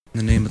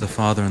In the name of the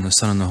Father, and the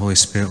Son, and the Holy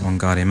Spirit, one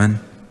God, Amen.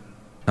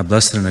 A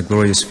blessed and a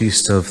glorious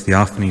feast of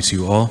Theophany to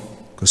you all.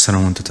 Kul sana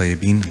wa antum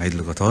tayyibin, Eid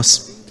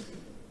al-Ghatas.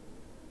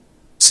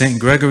 Saint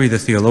Gregory the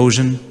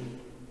theologian,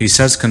 he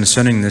says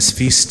concerning this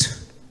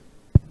feast,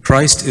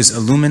 Christ is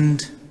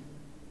illumined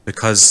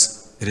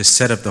because it is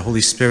said of the Holy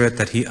Spirit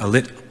that He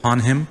alit upon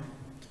Him.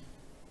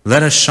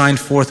 Let us shine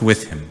forth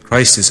with Him.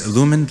 Christ is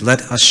illumined,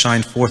 let us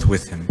shine forth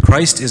with Him.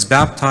 Christ is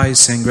baptized,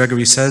 Saint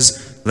Gregory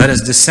says, let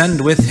us descend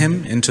with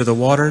Him into the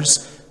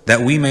waters,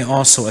 that we may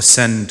also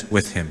ascend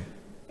with Him.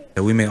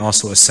 That we may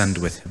also ascend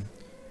with Him.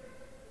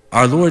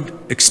 Our Lord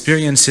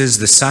experiences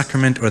the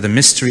sacrament or the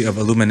mystery of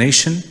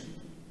illumination,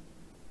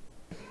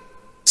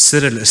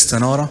 Sir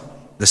al-Istanara,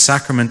 the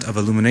sacrament of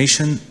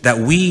illumination, that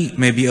we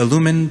may be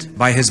illumined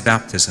by His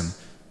baptism,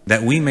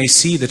 that we may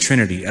see the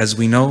Trinity. As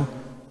we know,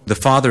 the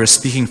Father is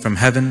speaking from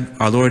heaven,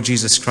 our Lord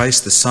Jesus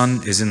Christ, the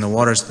Son, is in the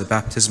waters of the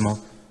baptismal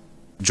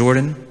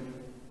Jordan,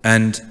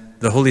 and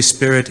the Holy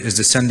Spirit is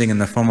descending in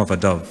the form of a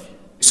dove.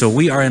 So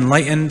we are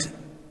enlightened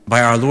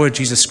by our Lord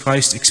Jesus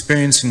Christ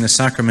experiencing the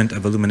sacrament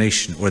of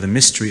illumination, or the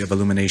mystery of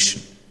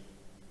illumination.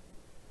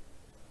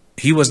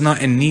 He was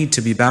not in need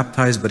to be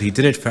baptized, but He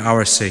did it for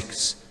our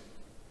sakes,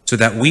 so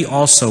that we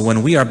also,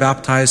 when we are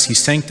baptized, He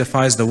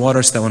sanctifies the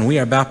water, so that when we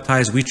are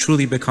baptized, we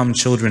truly become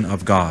children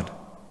of God.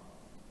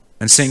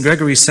 And St.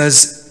 Gregory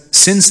says,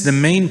 since the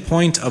main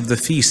point of the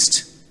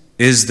feast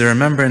is the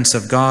remembrance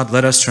of God,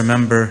 let us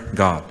remember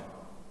God.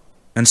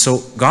 And so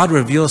God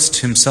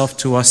reveals Himself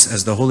to us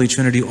as the Holy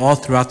Trinity all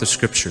throughout the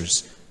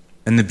Scriptures.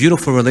 And the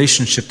beautiful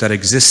relationship that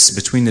exists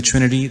between the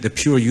Trinity, the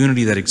pure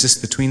unity that exists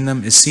between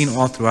them, is seen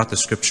all throughout the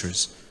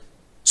Scriptures.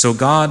 So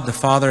God, the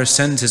Father,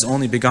 sends His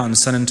only begotten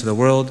Son into the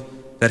world,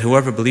 that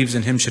whoever believes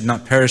in Him should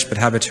not perish but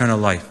have eternal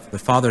life. The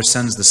Father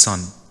sends the Son.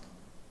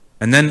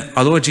 And then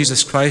our Lord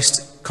Jesus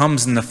Christ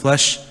comes in the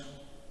flesh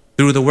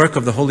through the work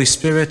of the Holy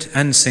Spirit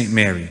and Saint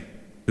Mary.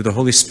 Through the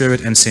Holy Spirit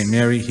and Saint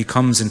Mary, He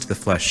comes into the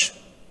flesh.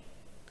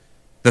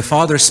 The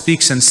Father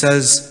speaks and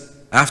says,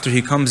 after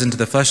He comes into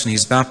the flesh and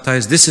He's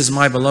baptized, this is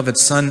my beloved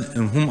Son,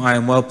 in whom I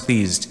am well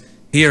pleased.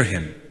 Hear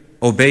Him,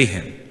 obey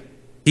Him.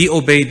 He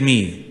obeyed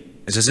me.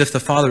 It's as if the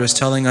Father is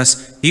telling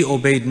us, He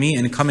obeyed me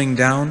in coming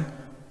down,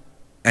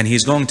 and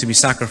He's going to be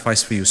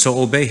sacrificed for you. So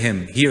obey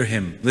Him, hear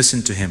Him,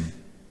 listen to Him.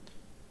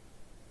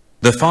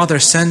 The Father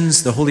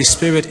sends the Holy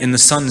Spirit in the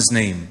Son's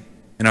name,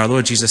 in our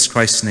Lord Jesus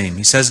Christ's name.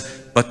 He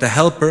says, but the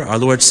Helper, our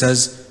Lord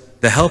says,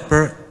 the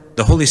Helper,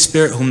 the Holy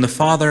Spirit, whom the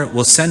Father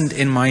will send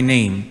in my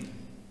name,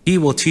 He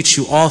will teach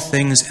you all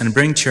things and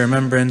bring to your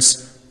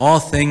remembrance all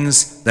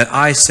things that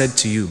I said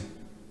to you.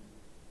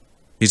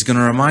 He's going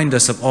to remind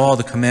us of all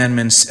the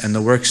commandments and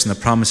the works and the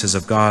promises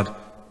of God,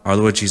 our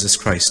Lord Jesus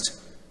Christ.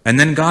 And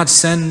then God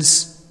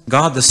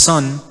the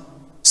Son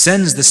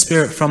sends the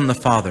Spirit from the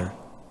Father.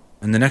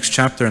 In the next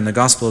chapter in the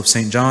Gospel of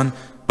St. John,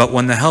 but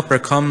when the Helper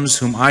comes,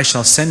 whom I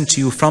shall send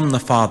to you from the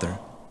Father,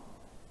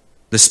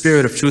 the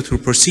Spirit of truth who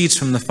proceeds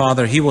from the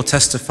Father, He will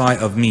testify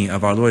of me,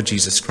 of our Lord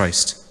Jesus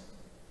Christ.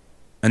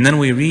 And then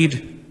we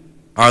read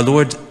our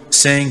Lord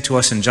saying to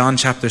us in John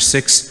chapter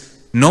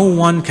 6, no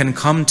one can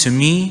come to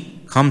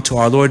me, come to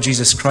our Lord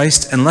Jesus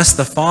Christ, unless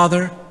the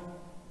Father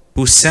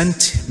who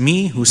sent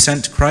me, who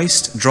sent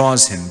Christ,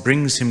 draws him,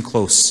 brings him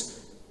close.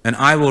 And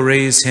I will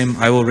raise him,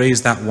 I will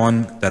raise that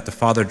one that the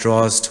Father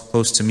draws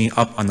close to me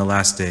up on the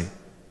last day.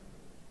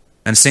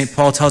 And St.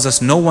 Paul tells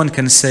us no one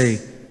can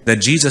say that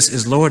Jesus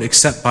is Lord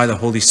except by the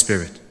Holy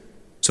Spirit.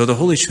 So the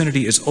Holy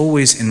Trinity is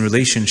always in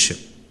relationship.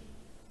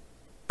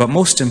 But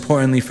most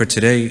importantly for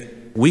today,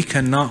 we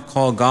cannot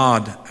call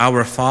God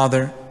our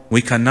Father,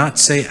 we cannot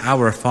say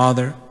our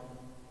Father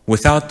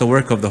without the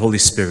work of the Holy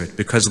Spirit,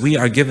 because we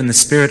are given the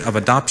Spirit of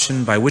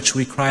adoption by which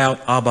we cry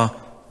out, Abba,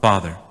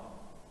 Father.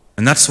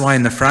 And that's why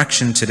in the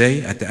fraction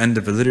today, at the end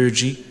of the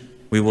liturgy,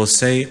 we will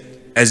say,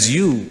 as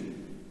you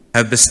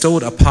have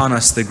bestowed upon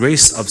us the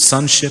grace of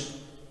sonship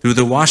through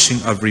the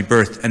washing of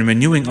rebirth and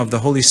renewing of the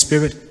Holy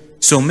Spirit,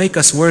 so make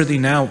us worthy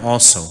now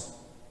also,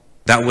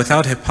 that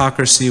without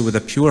hypocrisy, with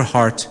a pure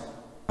heart,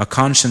 a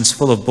conscience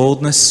full of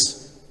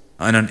boldness,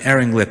 and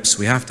unerring lips,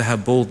 we have to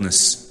have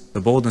boldness,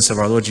 the boldness of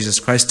our Lord Jesus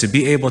Christ, to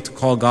be able to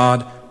call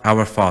God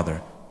our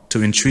Father,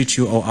 to entreat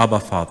you, O Abba,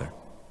 Father.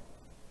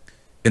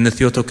 In the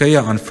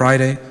Theotokia on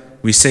Friday,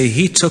 we say,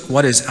 He took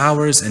what is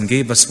ours and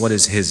gave us what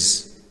is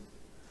His.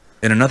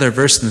 In another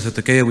verse in the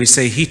Theotokia, we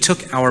say, He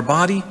took our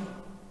body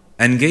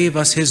and gave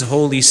us His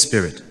Holy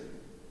Spirit.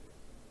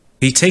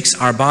 He takes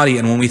our body,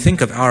 and when we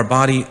think of our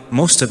body,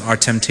 most of our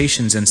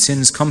temptations and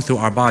sins come through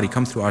our body,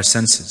 come through our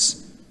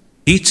senses.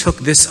 He took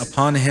this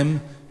upon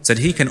Him so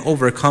that He can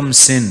overcome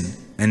sin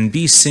and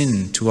be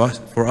sin to us,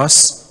 for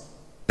us,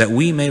 that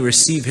we may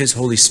receive His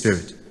Holy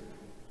Spirit.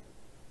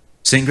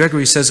 St.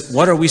 Gregory says,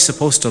 what are we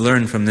supposed to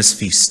learn from this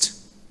feast?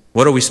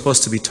 What are we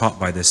supposed to be taught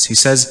by this? He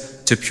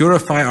says, to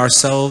purify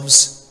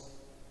ourselves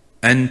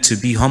and to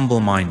be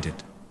humble-minded.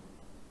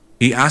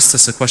 He asks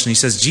us a question. He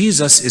says,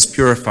 Jesus is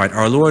purified.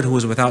 Our Lord who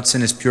is without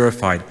sin is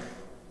purified.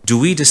 Do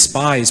we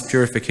despise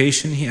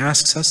purification? He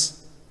asks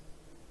us.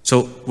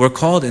 So we're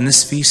called in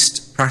this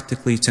feast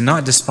practically to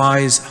not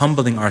despise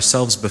humbling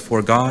ourselves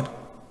before God,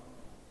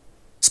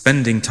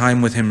 spending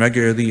time with Him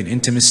regularly in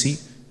intimacy,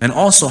 and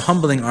also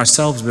humbling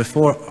ourselves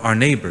before our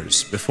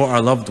neighbors, before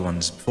our loved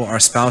ones, before our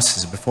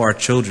spouses, before our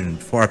children,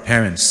 before our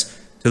parents,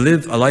 to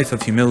live a life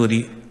of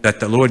humility that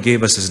the Lord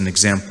gave us as an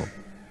example.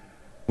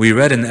 We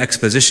read in the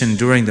exposition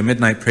during the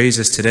midnight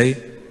praises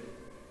today,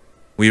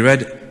 we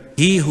read,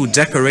 He who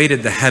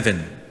decorated the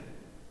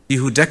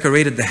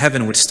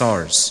heaven with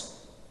stars,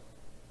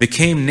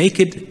 became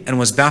naked and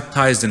was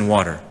baptized in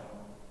water.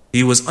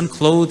 He was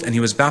unclothed and He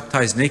was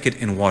baptized naked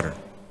in water.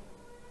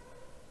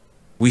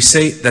 We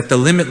say that the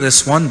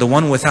limitless one, the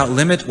one without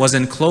limit, was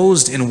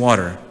enclosed in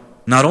water.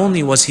 Not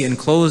only was He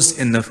enclosed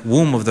in the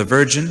womb of the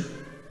Virgin,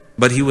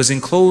 but He was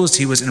enclosed,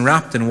 He was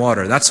enwrapped in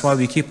water. That's why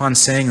we keep on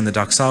saying in the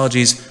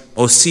doxologies,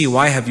 O sea,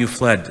 why have you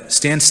fled?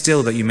 Stand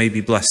still that you may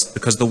be blessed.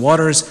 Because the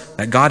waters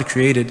that God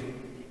created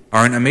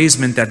are an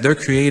amazement that their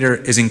Creator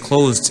is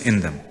enclosed in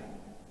them.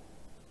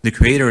 The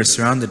Creator is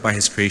surrounded by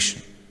His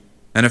creation.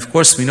 And of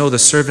course we know the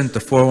servant, the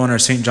forerunner,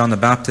 St. John the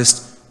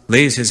Baptist,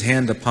 lays his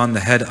hand upon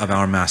the head of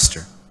our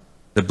Master.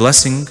 The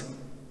blessing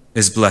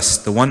is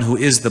blessed. The one who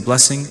is the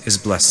blessing is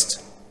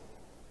blessed.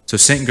 So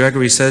St.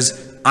 Gregory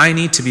says, I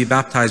need to be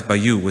baptized by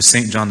you with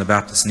St. John the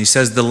Baptist. And he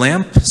says, the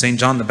lamp, St.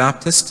 John the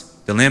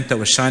Baptist, the lamp that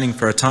was shining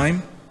for a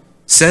time,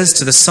 says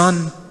to the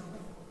sun,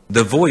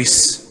 the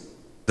voice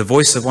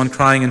of one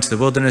crying into the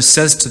wilderness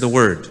says to the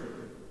Word.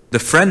 The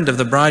friend of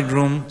the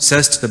bridegroom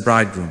says to the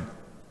bridegroom.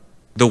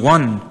 The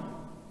one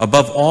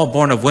above all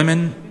born of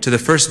women to the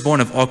firstborn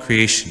of all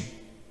creation.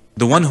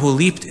 The one who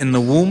leaped in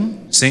the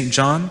womb, St.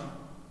 John,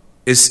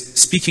 is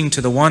speaking to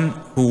the one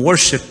who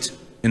worshipped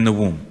in the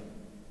womb.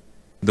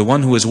 The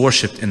one who is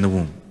worshipped in the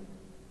womb.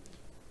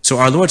 So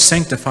our Lord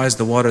sanctifies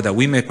the water that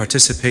we may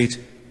participate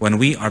when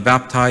we are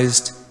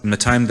baptized, from the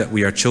time that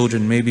we are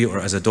children maybe, or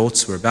as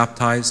adults who are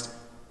baptized,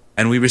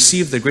 and we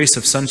receive the grace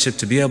of sonship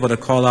to be able to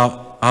call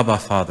out, Abba,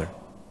 Father.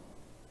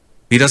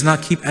 He does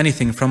not keep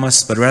anything from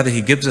us, but rather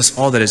He gives us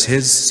all that is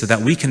His, so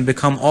that we can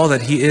become all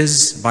that He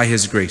is by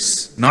His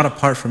grace, not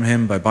apart from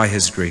Him, but by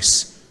His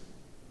grace.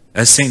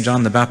 As St.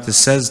 John the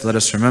Baptist says, let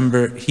us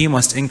remember, He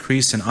must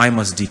increase and I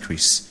must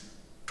decrease.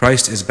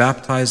 Christ is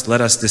baptized, let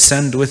us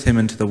descend with Him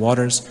into the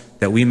waters,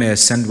 that we may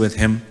ascend with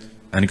Him,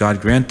 and God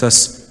grant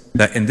us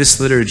that in this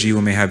liturgy we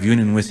may have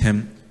union with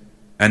Him,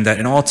 and that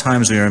in all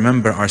times we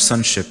remember our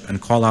sonship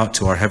and call out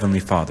to our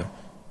Heavenly Father,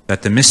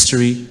 that the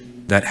mystery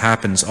that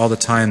happens all the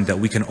time, that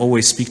we can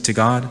always speak to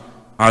God,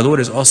 our Lord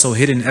is also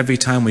hidden every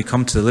time we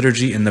come to the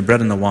liturgy in the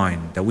bread and the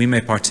wine, that we may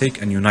partake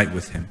and unite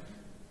with Him.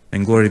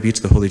 And glory be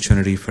to the Holy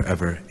Trinity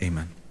forever.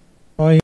 Amen.